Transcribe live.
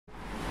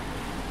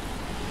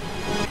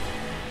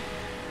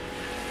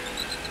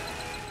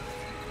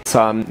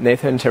So I'm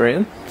Nathan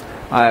Terrien.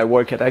 I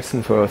work at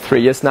XSun for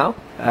 3 years now,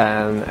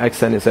 and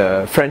XSun is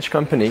a French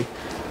company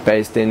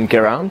based in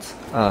Guérande,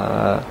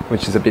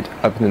 which is a bit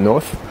up in the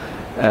north.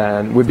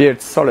 And we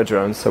build solar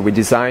drones, so we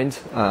designed,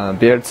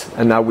 built,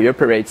 and now we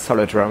operate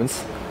solar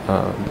drones,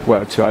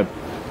 to our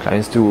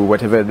clients do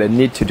whatever they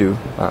need to do.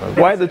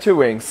 Why the two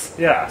wings?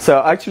 Yeah.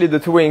 So actually the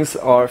two wings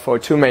are for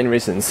two main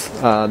reasons.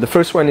 The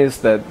first one is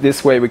that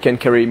this way we can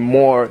carry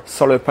more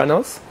solar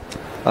panels,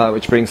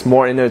 which brings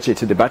more energy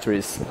to the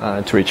batteries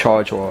to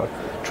recharge or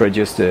to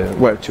reduce the,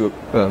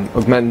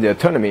 augment the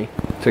autonomy,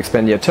 to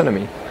expand the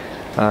autonomy.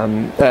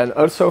 And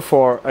also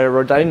for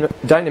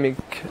aerodynamic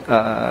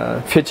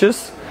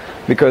features,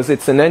 because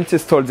it's an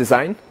anti-stall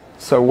design.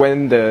 So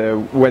when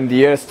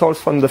the air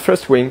stalls from the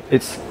first wing,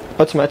 it's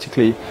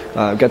automatically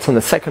gets on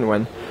the second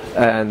one,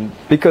 and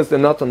because they're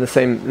not on the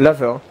same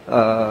level,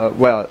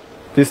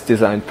 this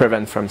design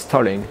prevents from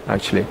stalling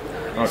actually.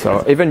 Okay.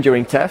 So even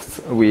during tests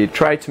we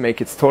tried to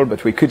make it stall,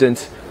 but we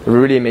couldn't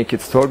really make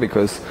it stall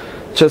because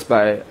just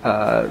by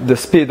the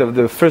speed of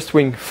the first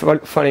wing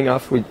falling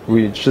off,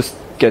 we just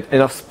get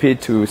enough speed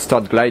to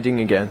start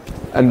gliding again,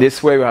 and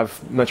this way we have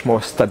much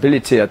more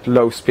stability at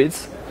low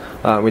speeds,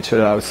 which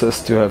allows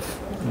us to have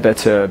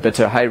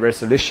better high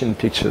resolution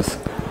pictures.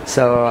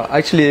 So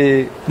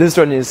actually this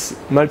drone is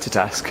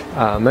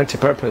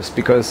multi-purpose,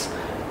 because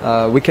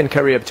we can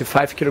carry up to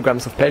 5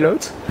 kilograms of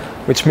payload,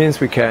 which means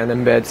we can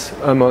embed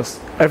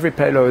almost every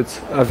payload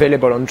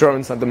available on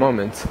drones at the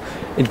moment.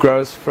 It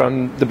grows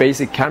from the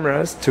basic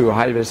cameras to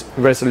high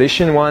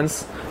resolution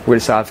ones. We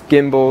also have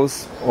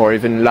gimbals or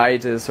even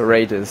lidars or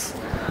radars.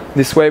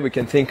 This way we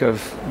can think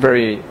of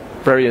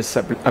various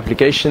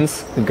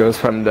applications. It goes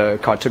from the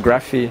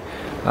cartography,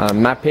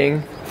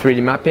 mapping,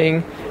 3D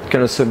mapping. It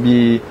can also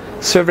be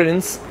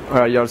surveillance,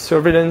 aerial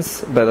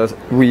surveillance, but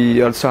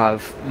we also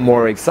have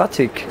more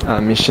exotic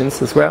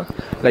missions as well,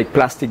 like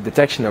plastic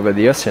detection over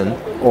the ocean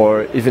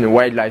or even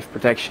wildlife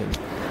protection.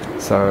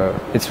 So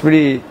it's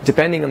really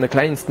depending on the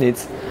client's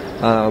needs.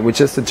 We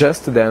just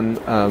adjust to them,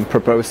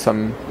 propose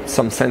some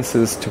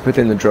sensors to put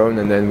in the drone,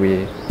 and then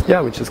we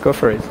just go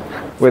for it.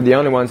 We're the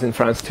only ones in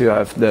France to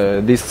have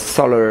these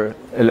solar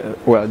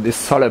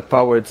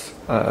powered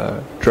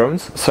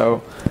drones.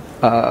 So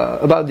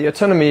about the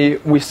autonomy,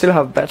 we still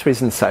have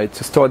batteries inside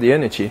to store the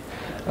energy.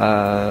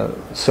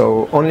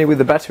 So only with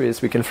the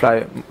batteries we can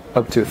fly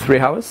up to 3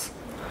 hours.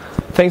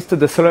 Thanks to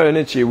the solar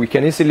energy, we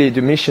can easily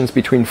do missions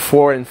between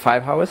 4 and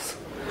 5 hours.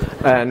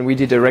 And we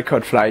did a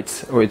record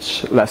flight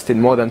which lasted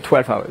more than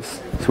 12 hours.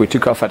 So we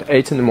took off at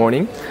 8 in the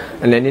morning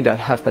and landed at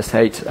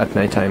 8:30 at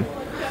night time.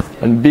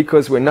 And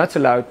because we're not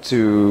allowed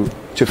to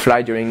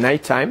fly during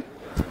night time,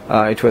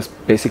 it was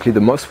basically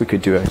the most we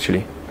could do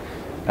actually.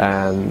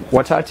 And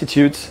water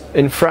altitude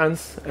in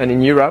France and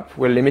in Europe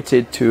we're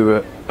limited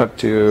to up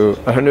to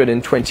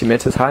 120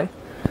 meters high,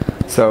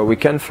 so we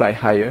can fly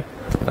higher,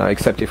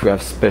 except if we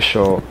have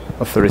special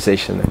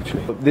authorization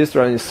actually. This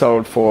drone is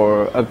sold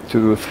for up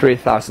to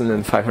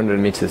 3,500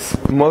 meters.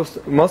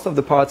 Most of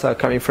the parts are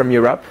coming from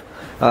Europe.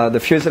 The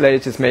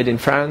fuselage is made in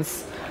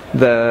France,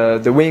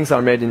 the wings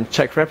are made in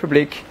Czech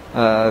Republic,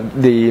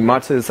 the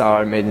motors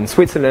are made in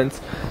Switzerland,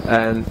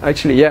 and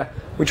actually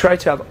we try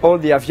to have all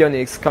the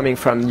avionics coming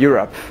from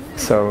Europe,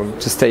 so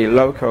to stay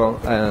local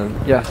and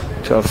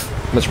to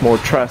have much more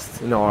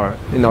trust in our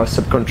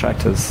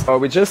subcontractors.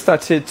 We just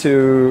started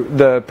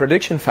the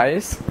production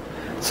phase,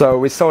 so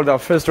we sold our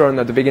first drone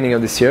at the beginning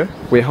of this year.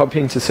 We're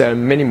hoping to sell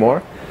many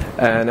more,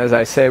 and as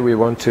I say, we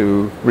want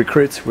to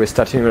recruit. We're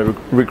starting a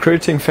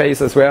recruiting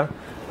phase as well.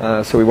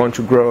 So we want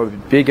to grow a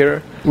bit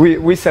bigger.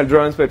 We sell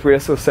drones, but we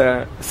also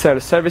sell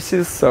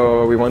services,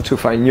 so we want to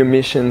find new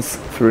missions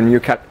through new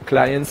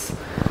clients,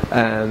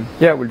 and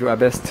we'll do our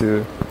best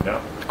to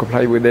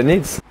comply with their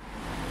needs.